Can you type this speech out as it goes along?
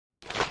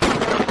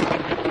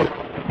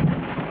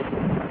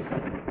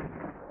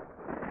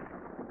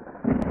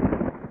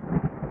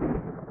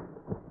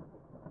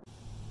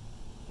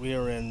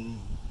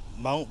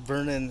Mount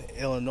Vernon,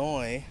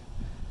 Illinois,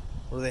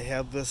 where they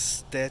have this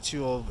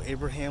statue of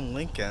Abraham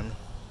Lincoln.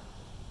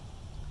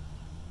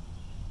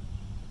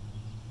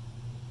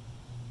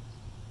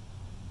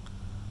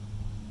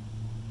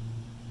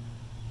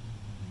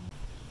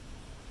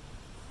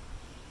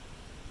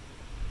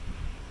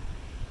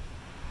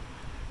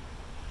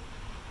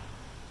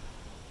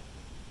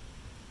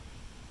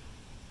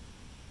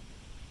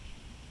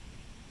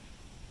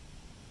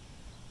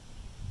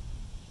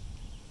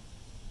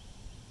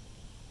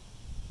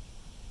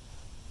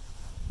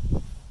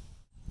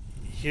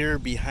 Here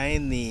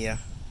behind the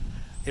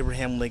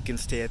Abraham Lincoln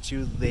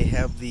statue, they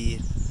have the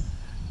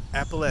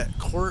Appellate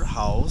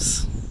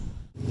Courthouse.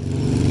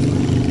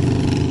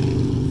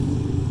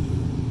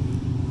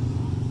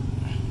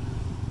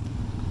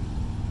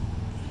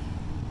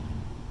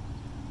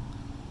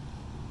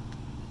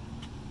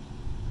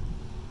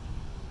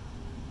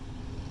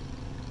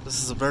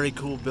 This is a very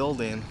cool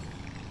building.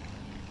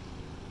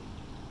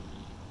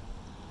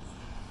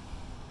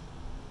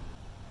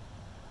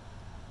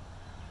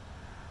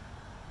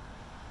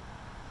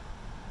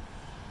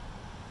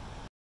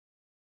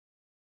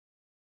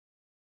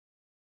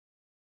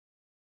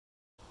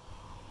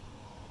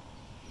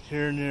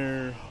 Here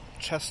near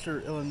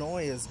Chester,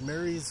 Illinois is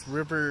Mary's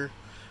River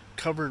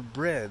Covered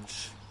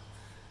Bridge.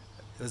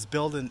 It was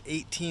built in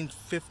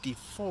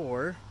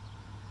 1854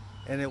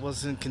 and it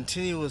was in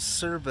continuous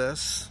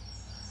service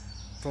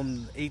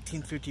from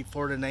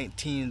 1854 to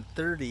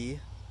 1930.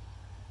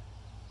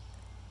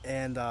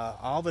 And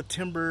all the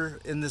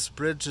timber in this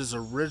bridge is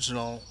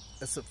original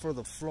except for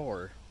the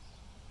floor.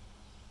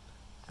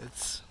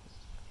 It's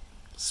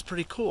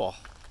pretty cool.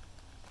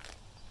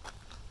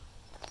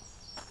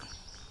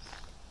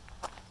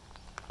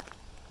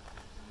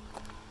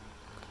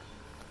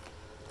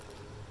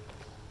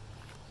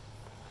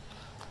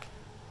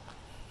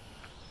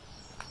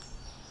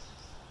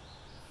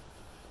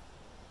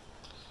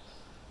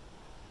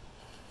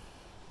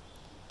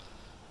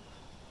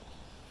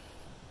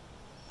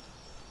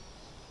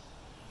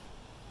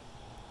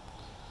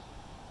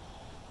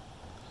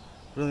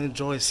 Really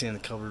enjoy seeing the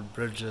covered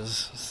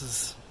bridges. This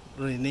is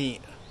really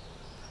neat.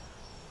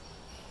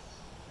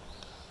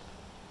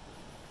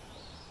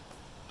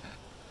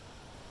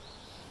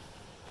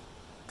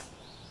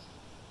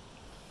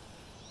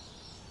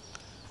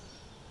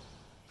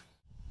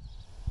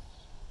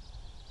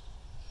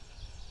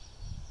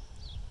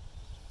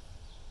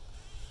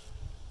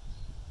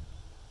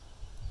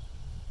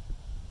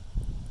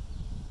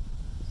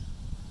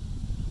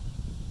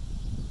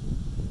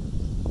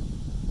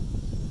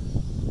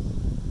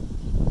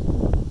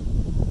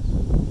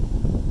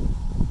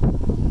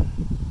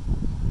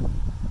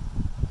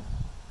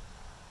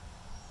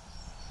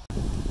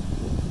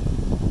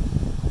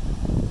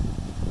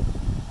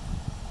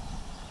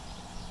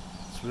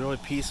 It's really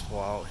peaceful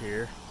out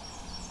here.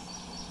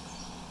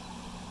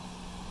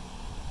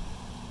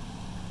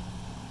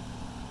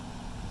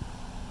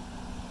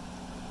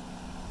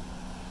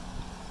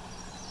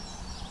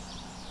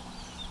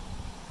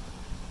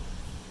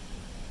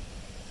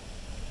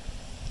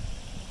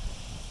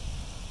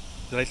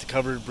 You like the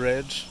covered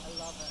bridge? I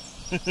love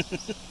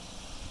it.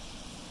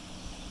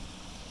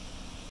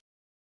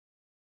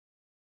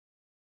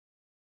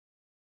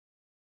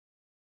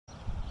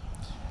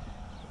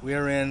 We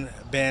are in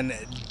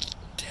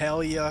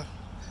Vandalia,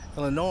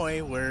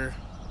 Illinois, where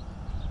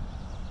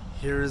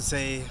here's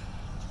a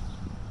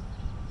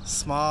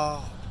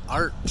small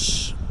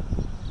arch,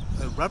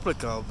 a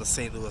replica of the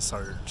St. Louis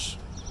Arch.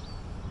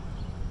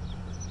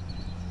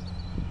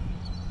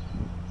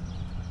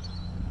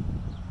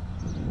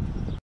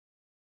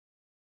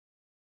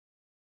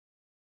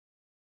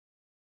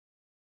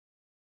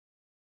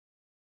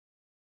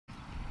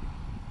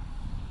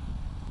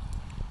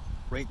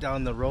 Right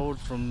down the road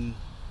from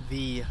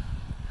the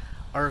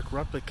Ark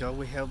replica,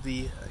 we have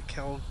the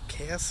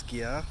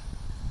Kaskaskia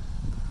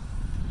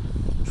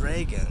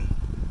Dragon.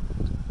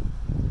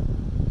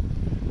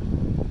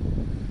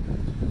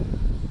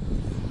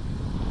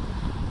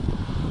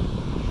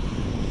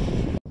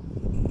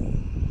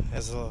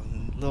 Has a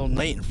little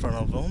knight in front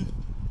of him.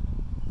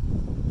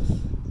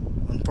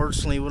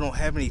 Unfortunately, we don't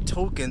have any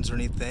tokens or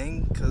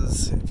anything,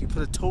 because if you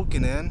put a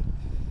token in,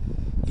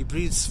 he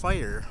breathes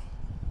fire.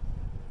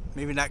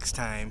 Maybe next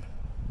time.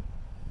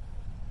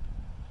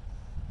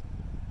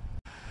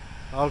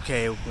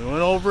 Okay, we went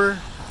over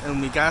and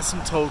we got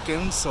some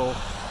tokens, so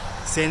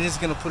Sandy's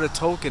gonna put a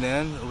token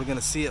in and we're gonna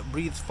see it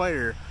breathe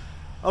fire.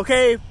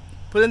 Okay,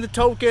 put in the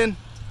token.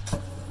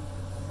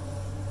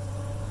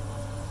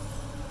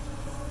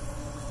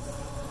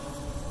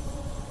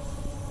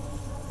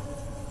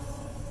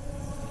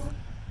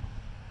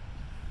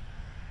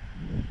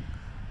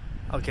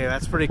 Okay,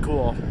 that's pretty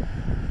cool.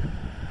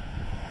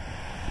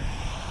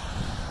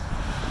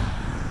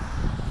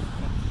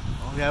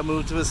 We gotta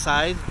move to the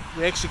side.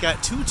 We actually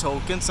got 2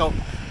 tokens, so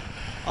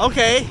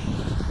okay.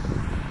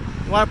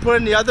 You wanna put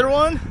in the other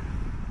one?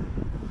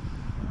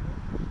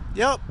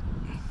 Yep.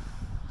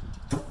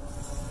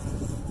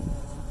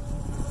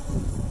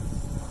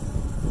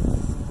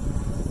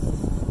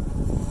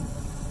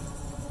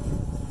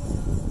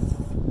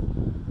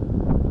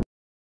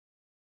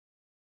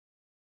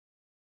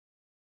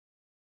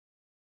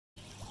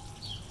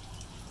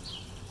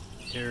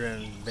 Here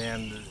in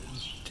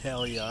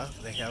Vandalia,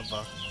 they have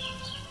a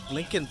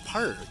Lincoln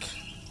Park.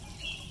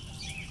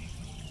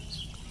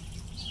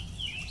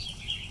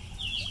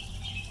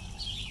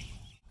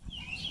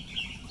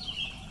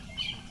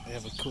 They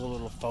have a cool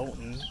little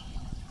fountain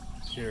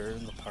here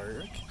in the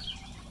park.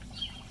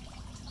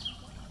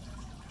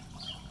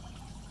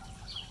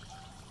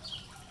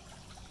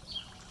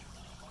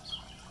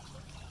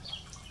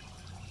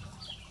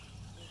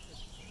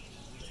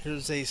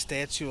 Here's a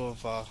statue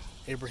of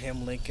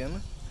Abraham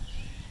Lincoln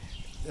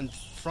in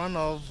front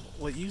of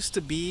what used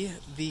to be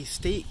the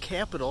state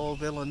capital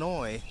of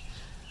Illinois,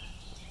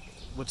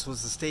 which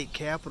was the state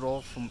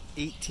capital from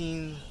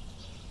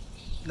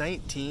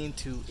 1819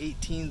 to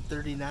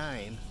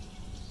 1839.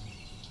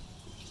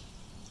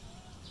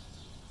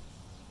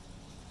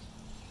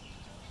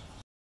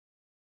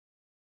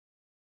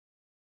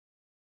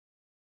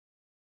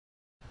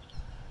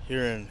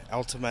 Here in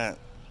Altamont,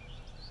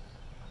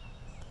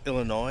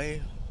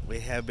 Illinois,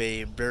 we have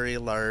a very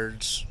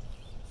large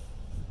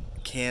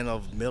can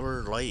of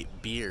Miller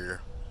Lite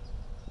beer.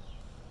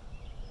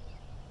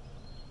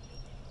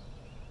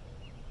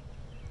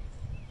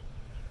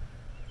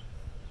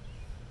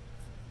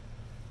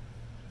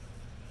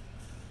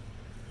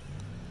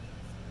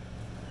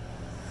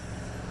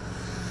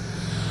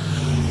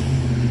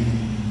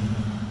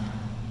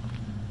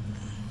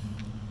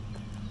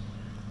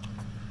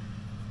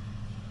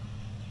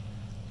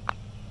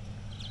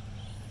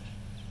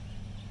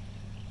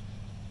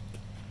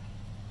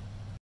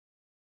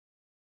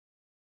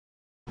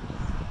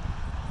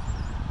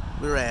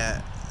 We're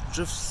at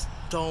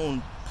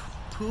Driftstone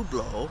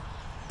Pueblo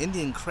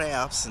Indian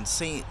Crafts in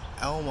St.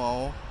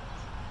 Elmo,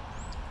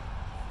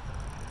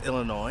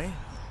 Illinois.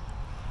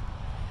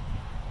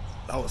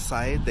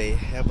 Outside they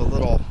have a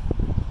little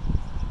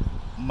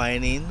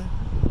mining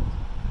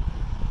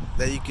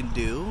that you can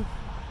do.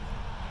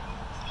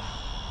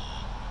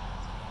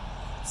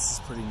 This is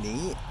pretty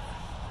neat.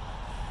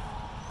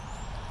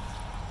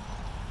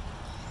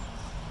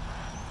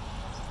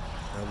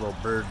 A little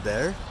bird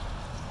there.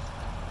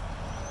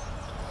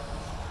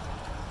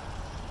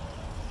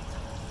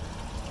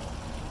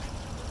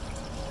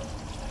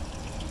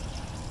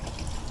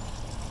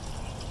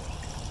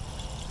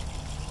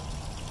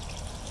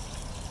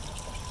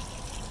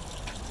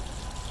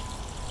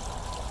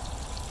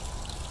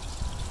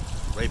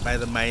 Right by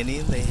the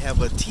mining, they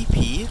have a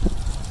teepee.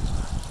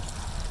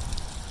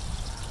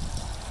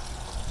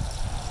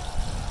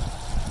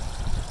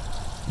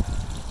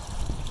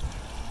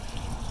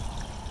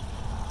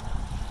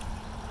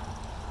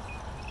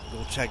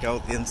 We'll check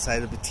out the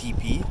inside of a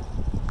teepee.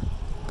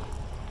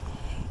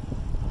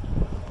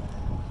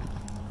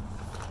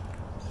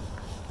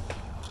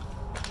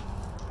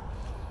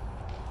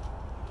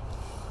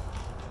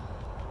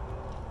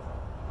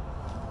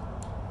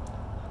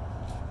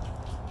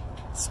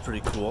 It's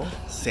pretty cool.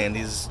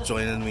 Sandy's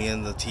joining me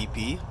in the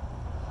teepee.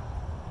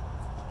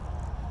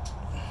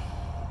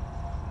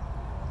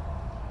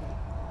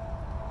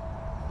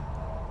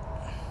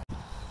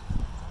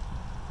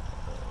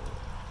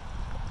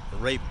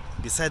 Right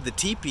beside the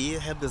teepee, I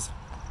have this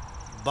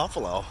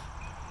buffalo.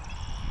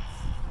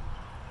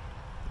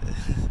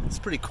 It's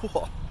pretty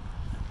cool.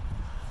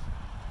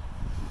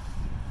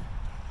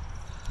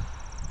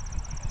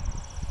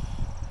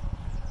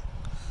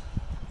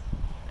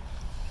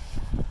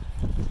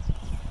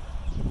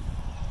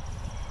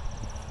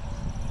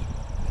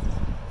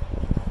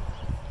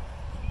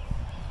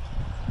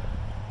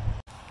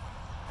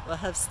 We'll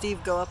have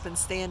Steve go up and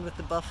stand with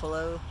the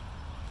buffalo.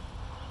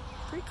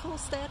 Pretty cool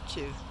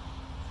statue.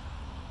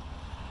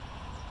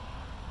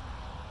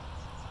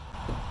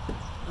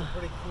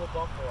 Pretty cool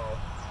buffalo.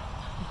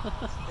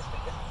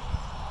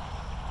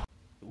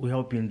 We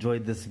hope you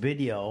enjoyed this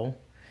video.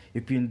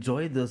 If you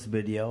enjoyed this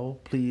video,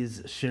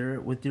 please share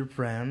it with your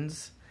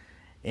friends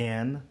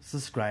and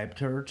subscribe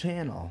to our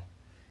channel.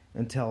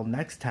 Until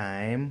next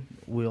time,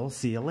 we'll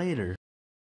see you later.